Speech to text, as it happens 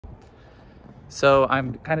So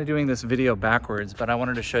I'm kind of doing this video backwards, but I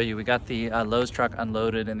wanted to show you, we got the Lowe's truck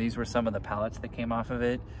unloaded, and these were some of the pallets that came off of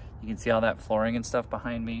it. You can see all that flooring and stuff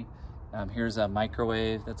behind me. Here's a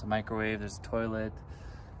microwave, that's a microwave, there's a toilet.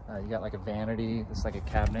 You got like a vanity, it's like a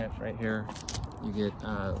cabinet right here. You get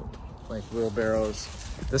like wheelbarrows.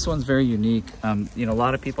 This one's very unique. You know, a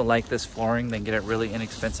lot of people like this flooring, they get it really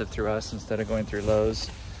inexpensive through us instead of going through Lowe's.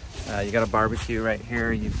 You got a barbecue right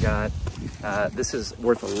here. You've got, this is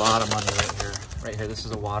worth a lot of money right here. Right here, this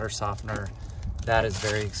is a water softener. That is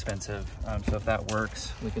very expensive. So if that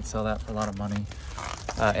works, we could sell that for a lot of money.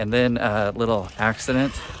 And then a little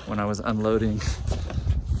accident when I was unloading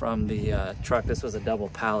from the truck. This was a double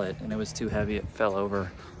pallet and it was too heavy, it fell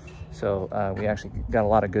over. So we actually got a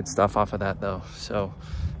lot of good stuff off of that though. So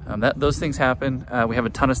those things happen. We have a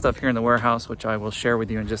ton of stuff here in the warehouse, which I will share with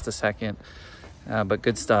you in just a second. But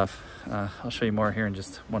good stuff. I'll show you more here in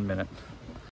just 1 minute.